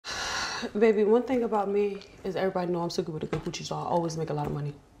Baby, one thing about me is everybody know I'm Suki with a good Gucci, so I always make a lot of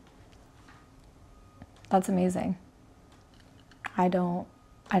money. That's amazing. I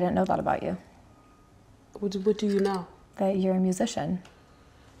didn't know that about you. What do you know? That you're a musician.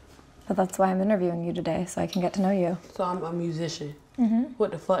 But that's why I'm interviewing you today, so I can get to know you. So I'm a musician. Mm-hmm.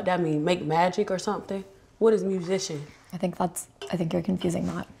 What the fuck that mean? Make magic or something? What is musician? I think you're confusing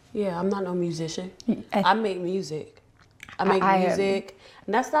that. Yeah, I'm not no musician. I make music. I make music.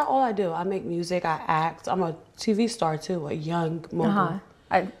 And that's not all I do. I make music, I act. I'm a TV star too, a young mogul.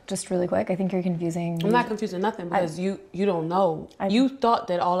 Just really quick, I think you're confusing. I'm not confusing nothing because you don't know. You thought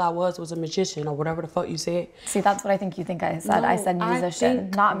that all I was a magician or whatever the fuck you said. See, that's what I think you think I said. No, I said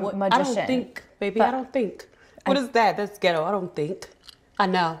musician, not magician. I don't think, baby. I don't think. What is that? That's ghetto. I don't think. I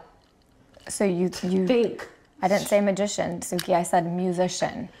know. So you think. I didn't say magician, Suki. I said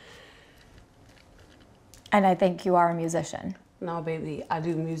musician. And I think you are a musician. No, baby. I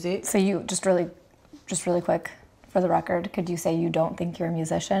do music. So you just really quick. For the record, could you say you don't think you're a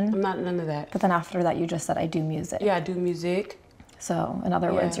musician? I'm not none of that. But then after that, you just said, I do music. Yeah, I do music. So, in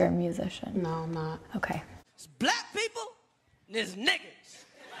other words, you're a musician. No, I'm not. Okay. It's black people, and there's niggas.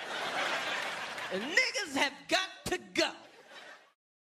 And niggas have got to go.